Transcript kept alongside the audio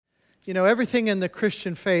You know, everything in the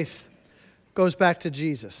Christian faith goes back to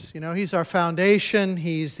Jesus. You know, He's our foundation,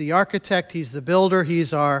 He's the architect, He's the builder,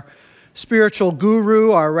 He's our spiritual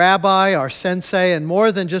guru, our rabbi, our sensei, and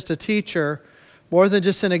more than just a teacher, more than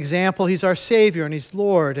just an example, He's our Savior, and He's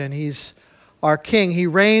Lord, and He's our King. He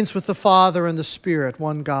reigns with the Father and the Spirit,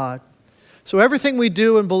 one God. So everything we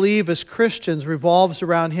do and believe as Christians revolves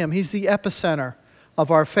around Him. He's the epicenter of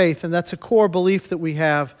our faith, and that's a core belief that we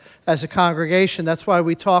have as a congregation. That's why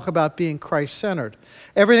we talk about being Christ-centered.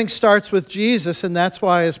 Everything starts with Jesus, and that's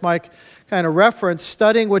why, as Mike kind of referenced,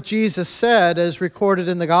 studying what Jesus said as recorded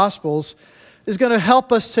in the Gospels is going to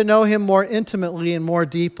help us to know Him more intimately and more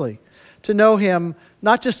deeply. To know Him,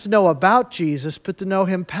 not just to know about Jesus, but to know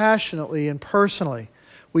Him passionately and personally.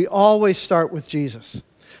 We always start with Jesus.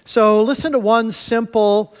 So listen to one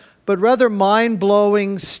simple but rather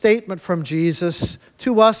mind-blowing statement from Jesus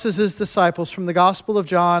to us as His disciples from the Gospel of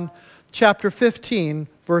John, chapter 15,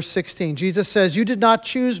 verse 16. Jesus says, "You did not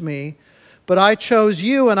choose me, but I chose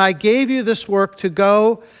you, and I gave you this work to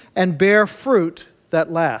go and bear fruit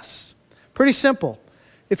that lasts." Pretty simple.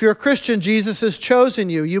 If you're a Christian, Jesus has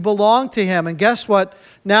chosen you. You belong to Him, and guess what?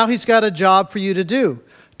 Now He's got a job for you to do,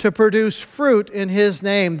 to produce fruit in His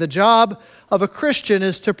name. The job of a Christian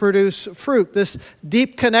is to produce fruit. This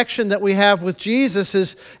deep connection that we have with Jesus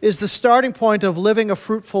is the starting point of living a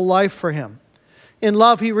fruitful life for Him. In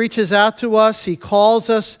love, He reaches out to us, He calls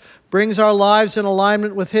us, brings our lives in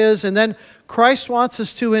alignment with His, and then Christ wants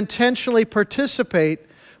us to intentionally participate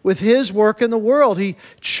with His work in the world. He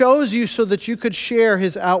chose you so that you could share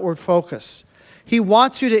His outward focus. He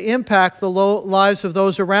wants you to impact the lives of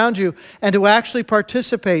those around you and to actually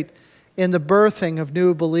participate in the birthing of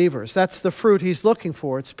new believers. That's the fruit He's looking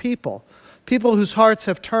for. It's people whose hearts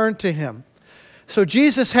have turned to Him. So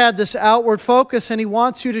Jesus had this outward focus, and He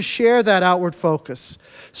wants you to share that outward focus.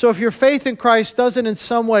 So if your faith in Christ doesn't in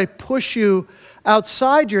some way push you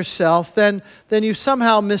outside yourself, then you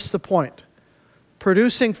somehow miss the point.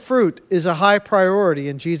 Producing fruit is a high priority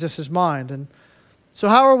in Jesus' mind. And so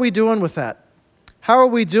how are we doing with that? How are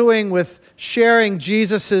we doing with sharing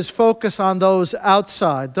Jesus' focus on those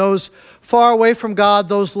outside, those far away from God,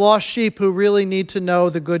 those lost sheep who really need to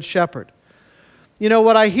know the Good Shepherd? You know,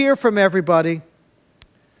 what I hear from everybody,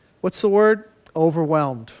 what's the word?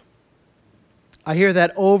 Overwhelmed. I hear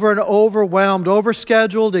that over and overwhelmed,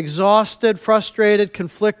 overscheduled, exhausted, frustrated,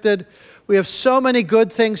 conflicted. We have so many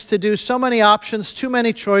good things to do, so many options, too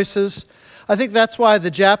many choices. I think that's why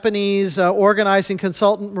the Japanese organizing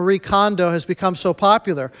consultant Marie Kondo has become so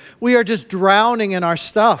popular. We are just drowning in our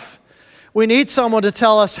stuff. We need someone to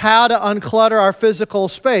tell us how to unclutter our physical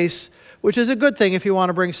space, which is a good thing if you want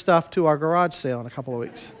to bring stuff to our garage sale in a couple of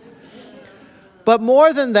weeks. But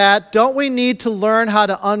more than that, don't we need to learn how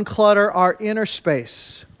to unclutter our inner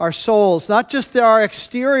space, our souls, not just our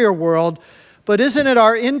exterior world, but isn't it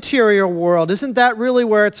our interior world? Isn't that really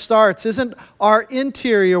where it starts? Isn't our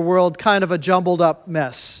interior world kind of a jumbled up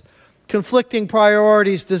mess? Conflicting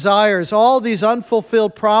priorities, desires, all these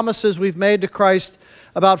unfulfilled promises we've made to Christ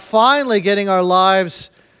about finally getting our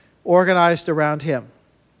lives organized around Him.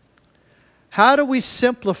 How do we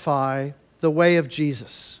simplify the way of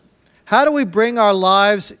Jesus? How do we bring our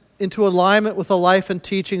lives into alignment with the life and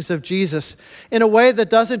teachings of Jesus in a way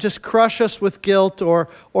that doesn't just crush us with guilt or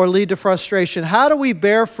lead to frustration? How do we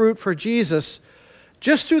bear fruit for Jesus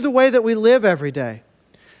just through the way that we live every day?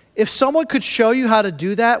 If someone could show you how to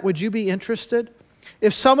do that, would you be interested?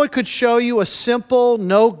 If someone could show you a simple,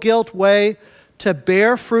 no-guilt way to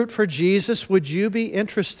bear fruit for Jesus, would you be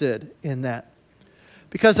interested in that?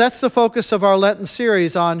 Because that's the focus of our Lenten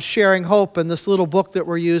series on sharing hope in this little book that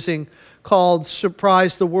we're using called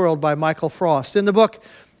Surprise the World by Michael Frost. In the book,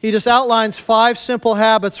 he just outlines 5 simple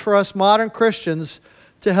habits for us modern Christians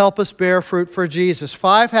to help us bear fruit for Jesus.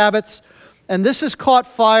 5 habits, and this has caught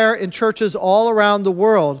fire in churches all around the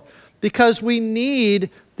world because we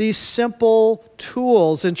need these simple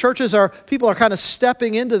tools. And people are kind of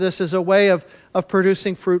stepping into this as a way of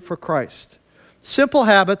producing fruit for Christ. Simple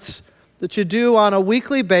habits that you do on a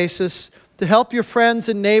weekly basis to help your friends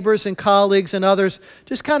and neighbors and colleagues and others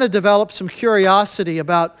just kind of develop some curiosity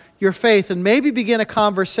about your faith and maybe begin a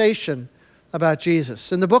conversation about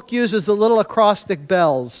Jesus. And the book uses the little acrostic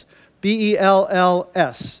BELLS,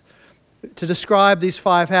 B-E-L-L-S, to describe these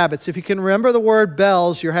 5 habits. If you can remember the word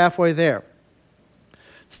BELLS, you're halfway there.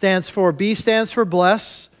 B stands for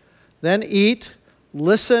bless, then eat,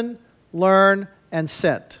 listen, learn, and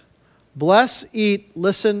scent. Bless, eat,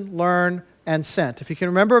 listen, learn, and scent. If you can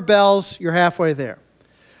remember BELLS, you're halfway there.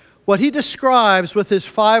 What he describes with his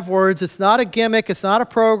 5 words, it's not a gimmick, it's not a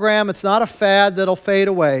program, it's not a fad that'll fade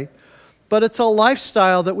away, but it's a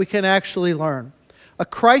lifestyle that we can actually learn. a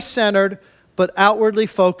Christ-centered but outwardly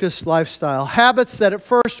focused lifestyle. Habits that at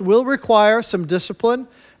first will require some discipline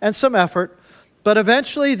and some effort, but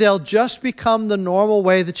eventually they'll just become the normal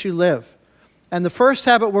way that you live. And the first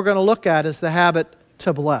habit we're going to look at is the habit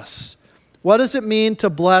to bless. What does it mean to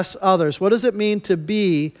bless others? What does it mean to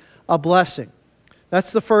be a blessing?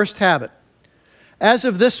 That's the first habit. As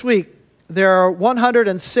of this week, there are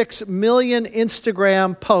 106 million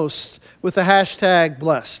Instagram posts with the hashtag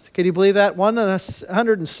blessed. Can you believe that?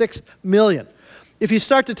 106 million. If you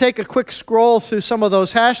start to take a quick scroll through some of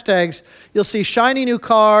those hashtags, you'll see shiny new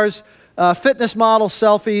cars, fitness model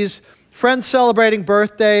selfies, friends celebrating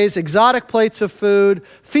birthdays, exotic plates of food,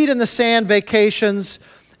 feet in the sand vacations,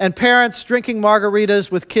 and parents drinking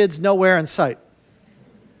margaritas with kids nowhere in sight.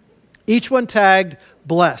 Each one tagged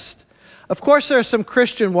blessed. Of course, there are some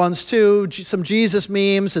Christian ones too, some Jesus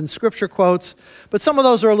memes and scripture quotes, but some of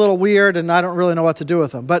those are a little weird and I don't really know what to do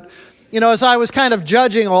with them. But, as I was kind of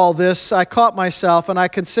judging all this, I caught myself and I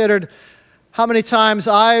considered how many times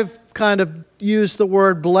I've kind of used the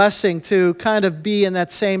word blessing to kind of be in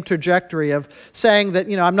that same trajectory of saying that,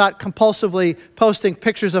 I'm not compulsively posting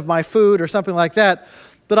pictures of my food or something like that,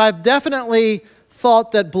 but I've definitely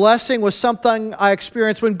thought that blessing was something I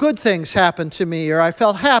experienced when good things happened to me, or I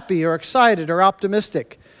felt happy or excited or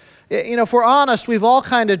optimistic. If we're honest, we've all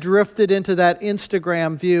kind of drifted into that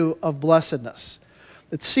Instagram view of blessedness.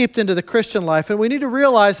 It's seeped into the Christian life, and we need to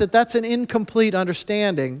realize that that's an incomplete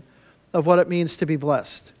understanding of what it means to be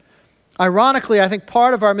blessed. Ironically, I think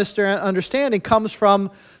part of our misunderstanding comes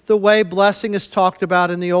from the way blessing is talked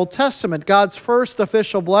about in the Old Testament. God's first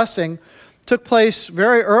official blessing took place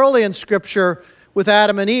very early in Scripture with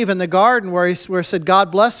Adam and Eve in the garden, where it said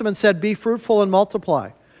God blessed them and said, "Be fruitful and multiply."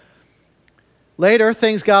 Later,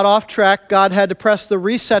 things got off track. God had to press the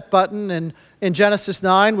reset button in Genesis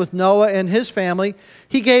 9 with Noah and his family.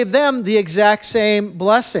 He gave them the exact same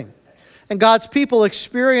blessing. And God's people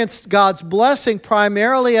experienced God's blessing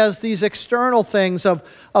primarily as these external things of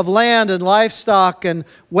land and livestock and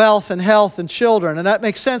wealth and health and children. And that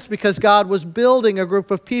makes sense because God was building a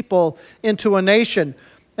group of people into a nation.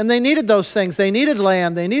 And they needed those things. They needed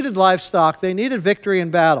land, they needed livestock, they needed victory in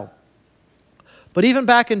battle. But even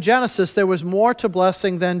back in Genesis, there was more to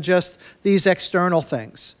blessing than just these external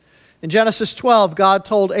things. In Genesis 12, God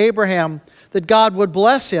told Abraham that God would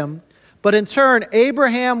bless him, but in turn,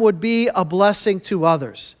 Abraham would be a blessing to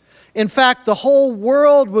others. In fact, the whole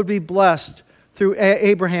world would be blessed through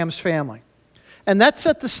Abraham's family. And that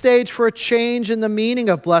set the stage for a change in the meaning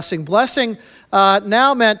of blessing. Blessing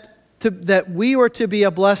now meant that we were to be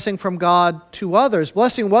a blessing from God to others.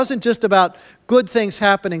 Blessing wasn't just about good things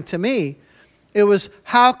happening to me. It was,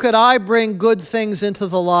 how could I bring good things into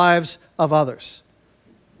the lives of others?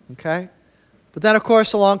 Okay? But then, of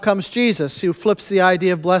course, along comes Jesus, who flips the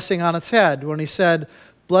idea of blessing on its head when he said,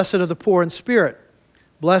 "Blessed are the poor in spirit.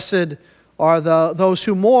 Blessed are those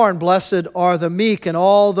who mourn. Blessed are the meek," and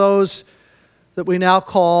all those that we now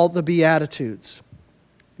call the Beatitudes.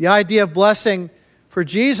 The idea of blessing for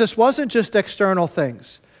Jesus wasn't just external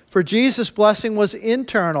things. For Jesus, blessing was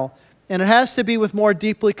internal, and it has to be with more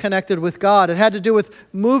deeply connected with God. It had to do with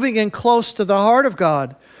moving in close to the heart of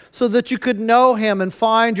God so that you could know Him and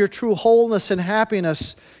find your true wholeness and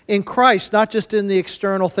happiness in Christ, not just in the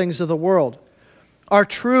external things of the world. Our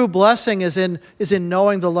true blessing is in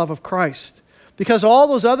knowing the love of Christ, because all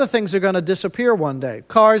those other things are going to disappear one day.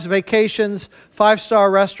 Cars, vacations,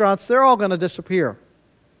 5-star restaurants, they're all going to disappear.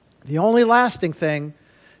 The only lasting thing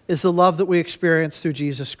is the love that we experience through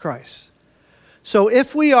Jesus Christ. So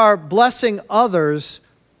if we are blessing others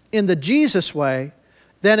in the Jesus way,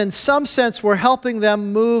 then in some sense we're helping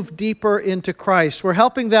them move deeper into Christ. We're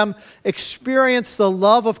helping them experience the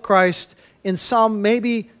love of Christ in some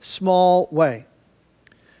maybe small way.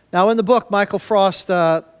 Now in the book, Michael Frost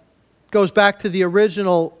goes back to the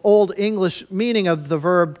original Old English meaning of the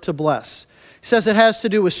verb to bless. He says it has to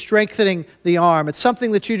do with strengthening the arm. It's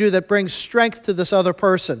something that you do that brings strength to this other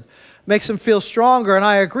person, makes them feel stronger, and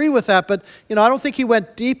I agree with that, but I don't think he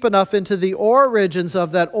went deep enough into the origins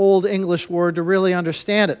of that Old English word to really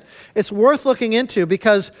understand it. It's worth looking into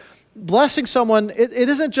because blessing someone, it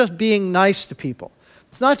isn't just being nice to people.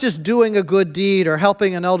 It's not just doing a good deed or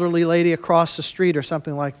helping an elderly lady across the street or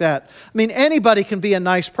something like that. I mean, anybody can be a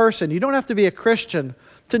nice person. You don't have to be a Christian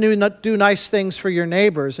to do nice things for your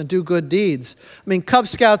neighbors and do good deeds. I mean, Cub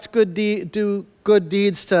Scouts do good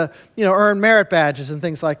deeds to earn merit badges and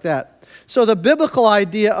things like that. So the biblical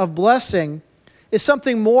idea of blessing is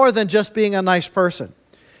something more than just being a nice person.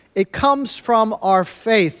 It comes from our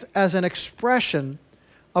faith as an expression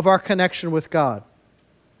of our connection with God.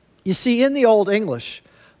 You see, in the Old English,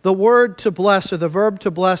 the word to bless or the verb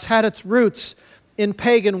to bless had its roots in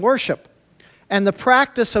pagan worship. And the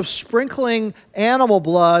practice of sprinkling animal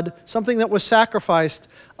blood, something that was sacrificed,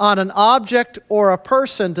 on an object or a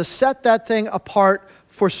person to set that thing apart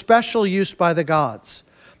for special use by the gods.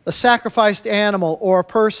 A sacrificed animal or a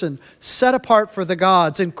person set apart for the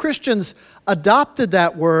gods. And Christians adopted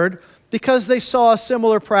that word because they saw a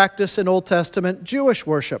similar practice in Old Testament Jewish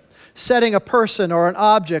worship, setting a person or an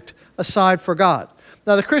object aside for God.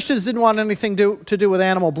 Now, the Christians didn't want anything to do with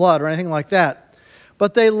animal blood or anything like that,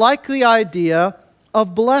 but they liked the idea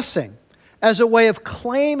of blessing as a way of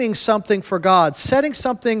claiming something for God, setting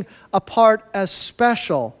something apart as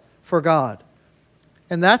special for God.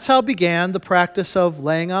 And that's how began the practice of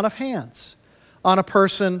laying on of hands on a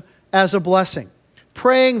person as a blessing,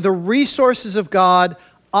 praying the resources of God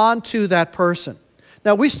onto that person.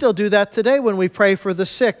 Now, we still do that today when we pray for the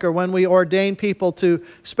sick or when we ordain people to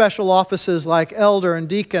special offices like elder and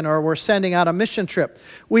deacon, or we're sending out a mission trip.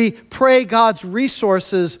 We pray God's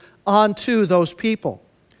resources onto those people.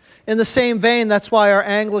 In the same vein, that's why our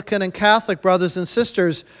Anglican and Catholic brothers and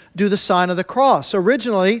sisters do the sign of the cross.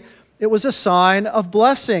 Originally, it was a sign of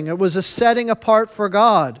blessing. It was a setting apart for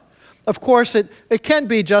God. Of course, it can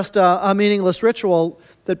be just a meaningless ritual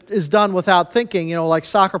that is done without thinking, like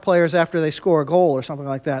soccer players after they score a goal or something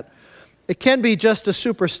like that. It can be just a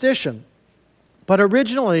superstition. But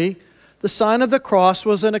originally, the sign of the cross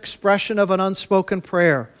was an expression of an unspoken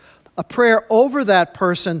prayer, a prayer over that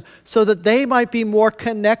person so that they might be more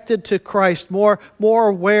connected to Christ, more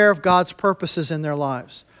aware of God's purposes in their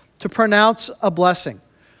lives, to pronounce a blessing.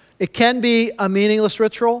 It can be a meaningless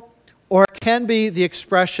ritual, or it can be the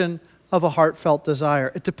expression of a heartfelt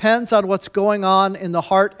desire. It depends on what's going on in the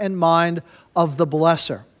heart and mind of the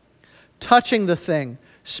blesser. Touching the thing,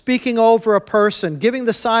 speaking over a person, giving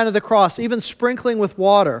the sign of the cross, even sprinkling with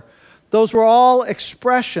water, those were all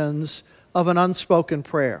expressions of an unspoken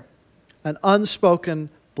prayer, an unspoken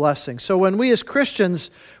blessing. So when we as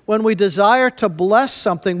Christians, when we desire to bless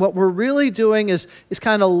something, what we're really doing is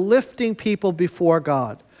kind of lifting people before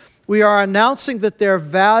God. We are announcing that they're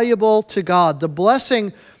valuable to God. The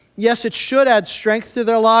blessing, yes, it should add strength to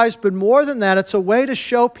their lives, but more than that, it's a way to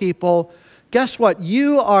show people, guess what?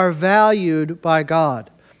 You are valued by God.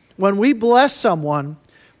 When we bless someone,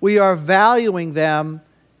 we are valuing them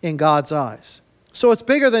in God's eyes. So it's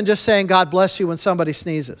bigger than just saying, God bless you when somebody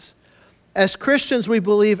sneezes. As Christians, we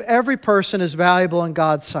believe every person is valuable in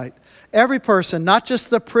God's sight. Every person, not just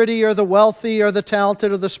the pretty or the wealthy or the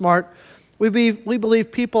talented or the smart. We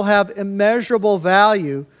believe people have immeasurable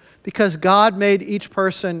value because God made each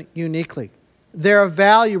person uniquely. They're of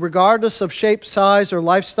value regardless of shape, size, or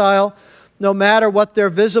lifestyle, no matter what their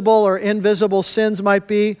visible or invisible sins might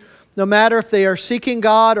be, no matter if they are seeking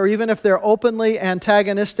God or even if they're openly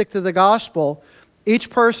antagonistic to the gospel, each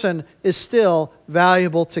person is still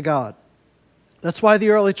valuable to God. That's why the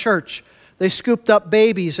early church, they scooped up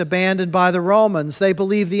babies abandoned by the Romans. They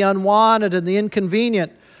believed the unwanted and the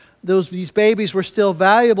inconvenient. These babies were still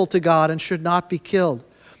valuable to God and should not be killed.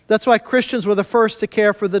 That's why Christians were the first to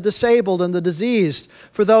care for the disabled and the diseased,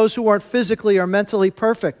 for those who weren't physically or mentally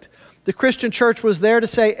perfect. The Christian church was there to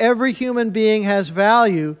say every human being has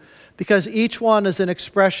value because each one is an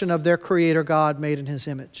expression of their Creator God made in His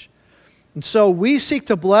image. And so we seek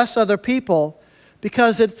to bless other people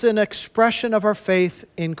because it's an expression of our faith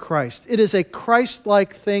in Christ. It is a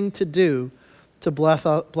Christ-like thing to do to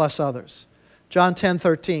bless others. John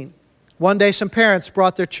 10:13. One day some parents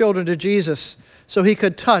brought their children to Jesus so He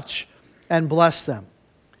could touch and bless them.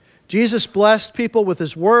 Jesus blessed people with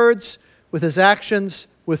His words, with His actions,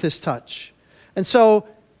 with His touch. And so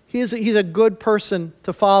He's a good person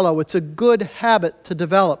to follow. It's a good habit to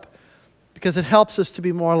develop because it helps us to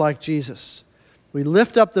be more like Jesus. We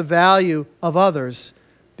lift up the value of others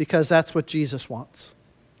because that's what Jesus wants.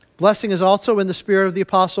 Blessing is also in the spirit of the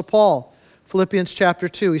Apostle Paul. Philippians chapter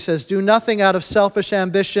 2, he says, "Do nothing out of selfish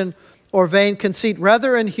ambition or vain conceit.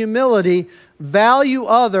 Rather, in humility, value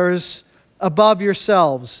others above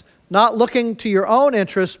yourselves, not looking to your own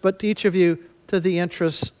interests, but to each of you to the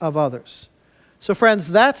interests of others." So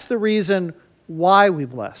friends, that's the reason why we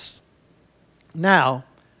bless. Now,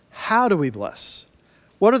 how do we bless?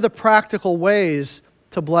 What are the practical ways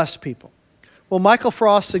to bless people? Well, Michael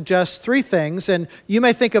Frost suggests three things, and you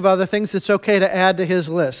may think of other things. It's okay to add to his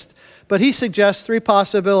list. But he suggests three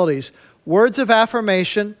possibilities: words of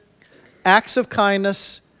affirmation, acts of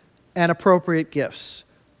kindness, and appropriate gifts.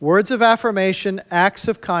 Words of affirmation, acts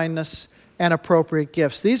of kindness, and appropriate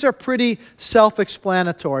gifts. These are pretty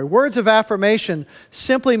self-explanatory. Words of affirmation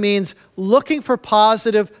simply means looking for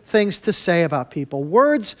positive things to say about people.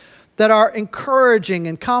 Words that are encouraging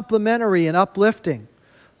and complimentary and uplifting.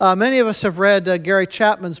 Many of us have read Gary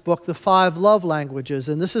Chapman's book, The 5 Love Languages,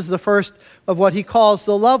 and this is the first of what he calls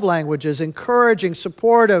the love languages: encouraging,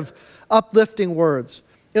 supportive, uplifting words.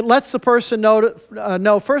 It lets the person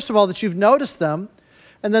know, first of all, that you've noticed them,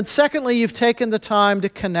 and then secondly, you've taken the time to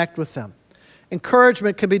connect with them.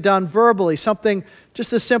 Encouragement can be done verbally, something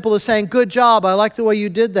just as simple as saying, "Good job, I like the way you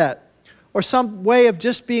did that," or some way of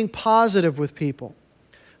just being positive with people.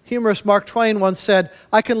 Humorist Mark Twain once said,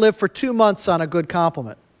 "I can live for 2 months on a good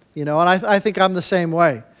compliment." And I think I'm the same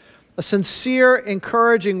way. A sincere,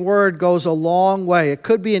 encouraging word goes a long way. It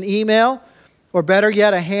could be an email, or better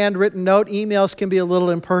yet, a handwritten note. Emails can be a little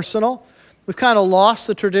impersonal. We've kind of lost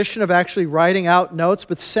the tradition of actually writing out notes,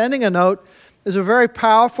 but sending a note is a very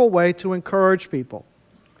powerful way to encourage people.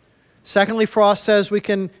 Secondly, Frost says we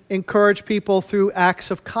can encourage people through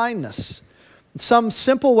acts of kindness. Some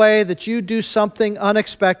simple way that you do something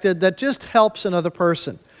unexpected that just helps another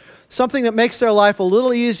person. Something that makes their life a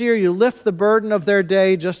little easier. You lift the burden of their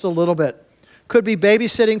day just a little bit. Could be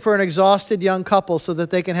babysitting for an exhausted young couple so that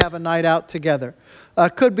they can have a night out together.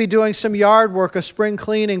 Could be doing some yard work, a spring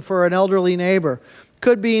cleaning for an elderly neighbor.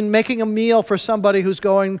 Could be making a meal for somebody who's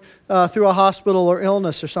going through a hospital or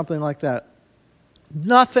illness or something like that.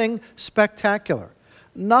 Nothing spectacular.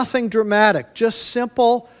 Nothing dramatic. Just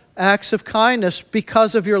simple acts of kindness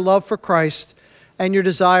because of your love for Christ and your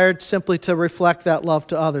desire simply to reflect that love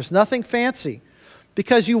to others. Nothing fancy,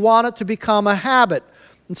 because you want it to become a habit.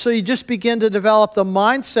 And so you just begin to develop the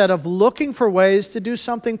mindset of looking for ways to do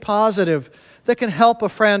something positive that can help a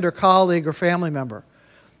friend or colleague or family member.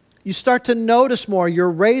 You start to notice more.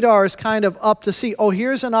 Your radar is kind of up to see,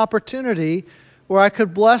 here's an opportunity where I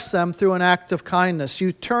could bless them through an act of kindness.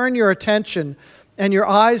 You turn your attention and your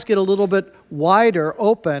eyes get a little bit wider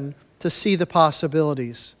open to see the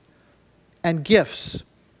possibilities. And gifts.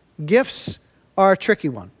 Gifts are a tricky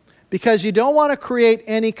one, because you don't want to create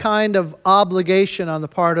any kind of obligation on the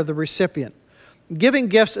part of the recipient. Giving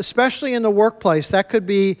gifts, especially in the workplace,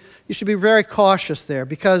 you should be very cautious there,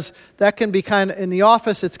 because that can be in the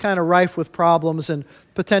office, it's kind of rife with problems and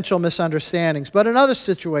potential misunderstandings. But in other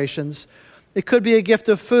situations, it could be a gift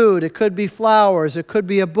of food, it could be flowers, it could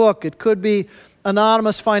be a book, it could be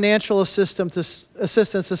anonymous financial assistance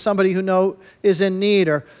to somebody who is in need,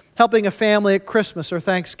 or helping a family at Christmas or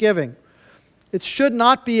Thanksgiving. It should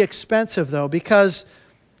not be expensive, though, because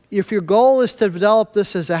if your goal is to develop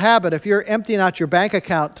this as a habit, if you're emptying out your bank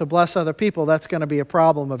account to bless other people, that's going to be a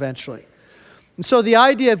problem eventually. And so the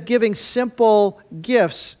idea of giving simple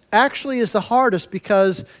gifts actually is the hardest,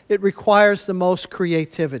 because it requires the most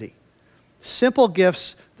creativity. Simple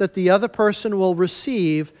gifts that the other person will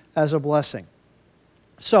receive as a blessing.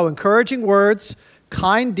 So encouraging words,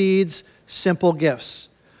 kind deeds, simple gifts.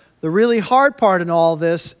 The really hard part in all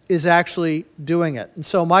this is actually doing it. And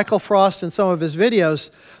so Michael Frost, in some of his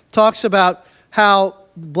videos, talks about how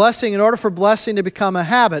blessing, in order for blessing to become a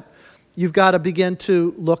habit, you've got to begin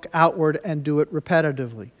to look outward and do it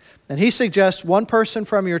repetitively. And he suggests one person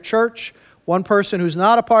from your church, one person who's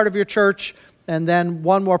not a part of your church, and then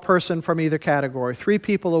one more person from either category. 3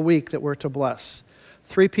 people a week that we're to bless.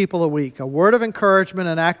 3 people a week. A word of encouragement,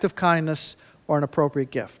 an act of kindness, or an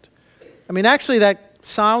appropriate gift. Actually, that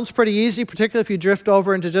sounds pretty easy, particularly if you drift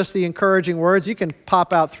over into just the encouraging words. You can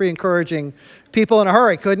pop out 3 encouraging people in a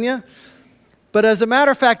hurry, couldn't you? But as a matter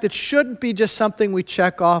of fact, it shouldn't be just something we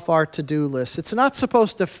check off our to-do list. It's not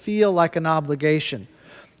supposed to feel like an obligation.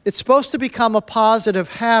 It's supposed to become a positive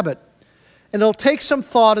habit. And it'll take some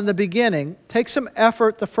thought in the beginning, take some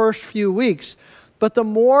effort the first few weeks, but the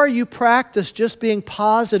more you practice just being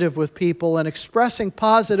positive with people and expressing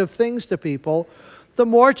positive things to people, the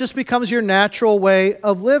more it just becomes your natural way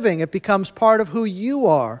of living. It becomes part of who you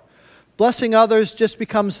are. Blessing others just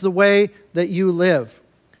becomes the way that you live.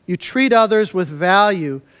 You treat others with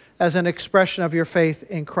value as an expression of your faith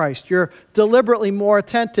in Christ. You're deliberately more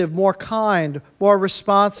attentive, more kind, more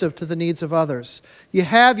responsive to the needs of others. You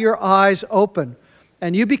have your eyes open,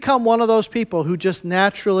 and you become one of those people who just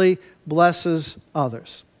naturally blesses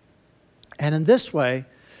others. And in this way,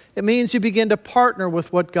 it means you begin to partner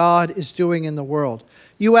with what God is doing in the world.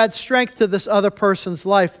 You add strength to this other person's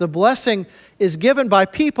life. The blessing is given by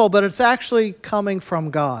people, but it's actually coming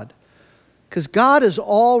from God, because God is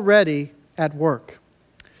already at work.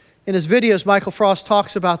 In his videos, Michael Frost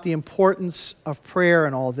talks about the importance of prayer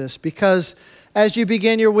and all this, because as you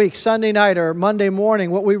begin your week, Sunday night or Monday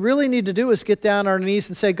morning, what we really need to do is get down on our knees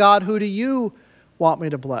and say, God, who do you want me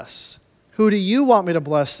to bless? Who do you want me to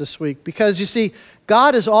bless this week? Because you see,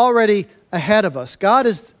 God is already ahead of us. God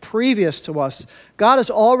is previous to us. God is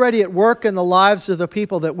already at work in the lives of the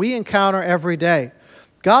people that we encounter every day.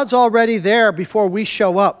 God's already there before we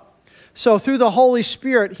show up. So through the Holy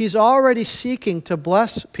Spirit, he's already seeking to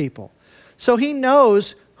bless people. So he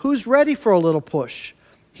knows who's ready for a little push.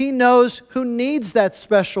 He knows who needs that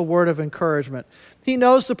special word of encouragement. He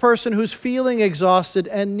knows the person who's feeling exhausted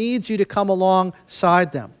and needs you to come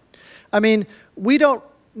alongside them. I mean, we don't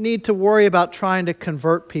need to worry about trying to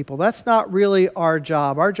convert people. That's not really our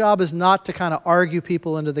job. Our job is not to kind of argue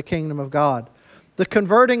people into the kingdom of God. The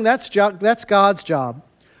converting, that's God's job.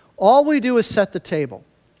 All we do is set the table.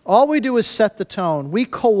 All we do is set the tone. We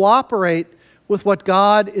cooperate with what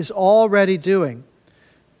God is already doing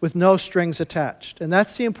with no strings attached. And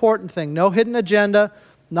that's the important thing. No hidden agenda,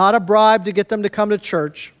 not a bribe to get them to come to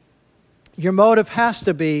church. Your motive has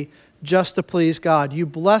to be just to please God. You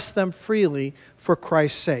bless them freely for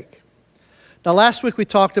Christ's sake. Now, last week we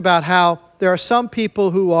talked about how there are some people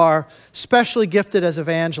who are specially gifted as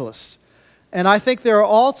evangelists. And I think there are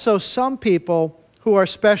also some people who are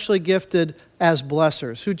specially gifted as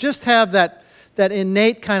blessers, who just have that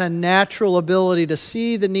innate kind of natural ability to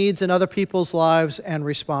see the needs in other people's lives and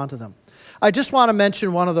respond to them. I just want to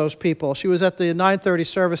mention one of those people. She was at the 9:30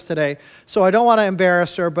 service today, so I don't want to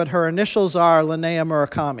embarrass her, but her initials are Linnea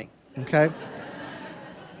Murakami, okay?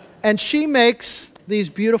 And she makes these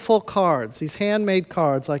beautiful cards, these handmade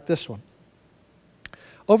cards like this one.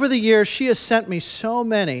 Over the years, she has sent me so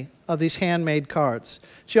many of these handmade cards.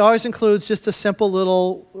 She always includes just a simple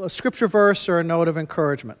little scripture verse or a note of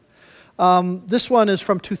encouragement. This one is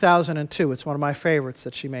from 2002. It's one of my favorites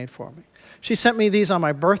that she made for me. She sent me these on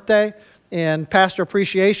my birthday and Pastor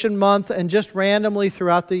Appreciation Month, and just randomly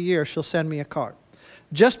throughout the year, she'll send me a card.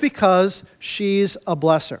 Just because she's a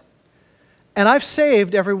blesser. And I've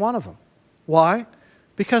saved every one of them. Why?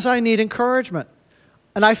 Because I need encouragement.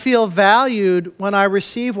 And I feel valued when I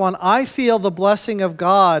receive one. I feel the blessing of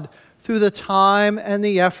God through the time and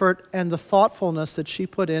the effort and the thoughtfulness that she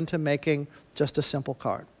put into making just a simple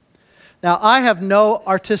card. Now, I have no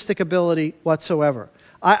artistic ability whatsoever.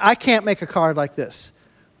 I can't make a card like this.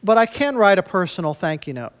 But I can write a personal thank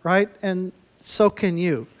you note, right? And so can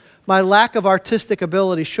you. My lack of artistic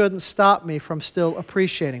ability shouldn't stop me from still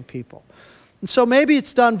appreciating people. And so maybe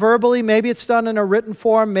it's done verbally, maybe it's done in a written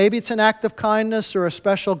form, maybe it's an act of kindness or a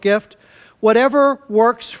special gift. Whatever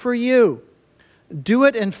works for you, do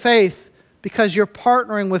it in faith because you're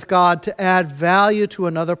partnering with God to add value to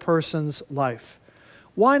another person's life.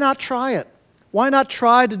 Why not try it? Why not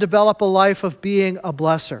try to develop a life of being a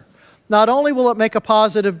blesser? Not only will it make a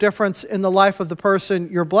positive difference in the life of the person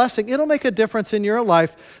you're blessing, it'll make a difference in your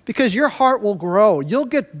life because your heart will grow. You'll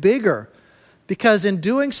get bigger because in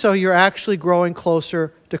doing so, you're actually growing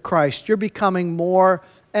closer to Christ. You're becoming more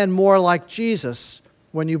and more like Jesus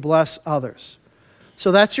when you bless others.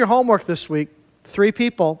 So that's your homework this week. 3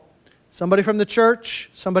 people, somebody from the church,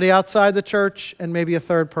 somebody outside the church, and maybe a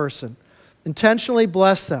third person. Intentionally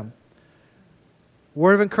bless them.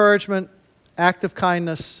 Word of encouragement, act of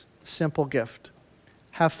kindness, simple gift.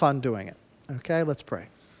 Have fun doing it. Okay, let's pray.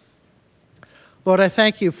 Lord, I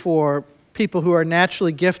thank you for people who are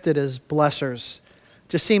naturally gifted as blessers. It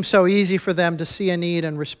just seems so easy for them to see a need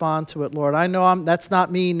and respond to it, Lord. I know that's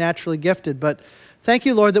not me naturally gifted, but thank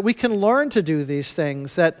you, Lord, that we can learn to do these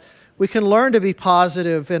things, that we can learn to be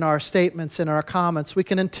positive in our statements, in our comments. We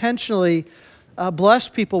can intentionally bless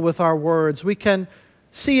people with our words. We can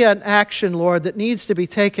see an action, Lord, that needs to be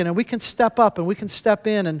taken, and we can step up and we can step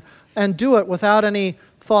in and do it without any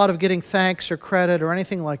thought of getting thanks or credit or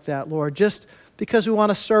anything like that, Lord, just because we want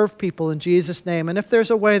to serve people in Jesus' name. And if there's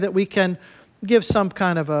a way that we can give some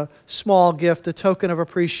kind of a small gift, a token of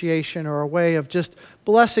appreciation, or a way of just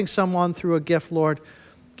blessing someone through a gift, Lord,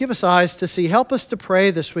 give us eyes to see. Help us to pray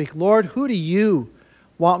this week. Lord, who do you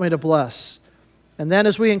want me to bless? And then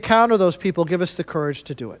as we encounter those people, give us the courage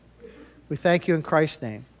to do it. We thank you in Christ's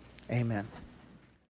name. Amen.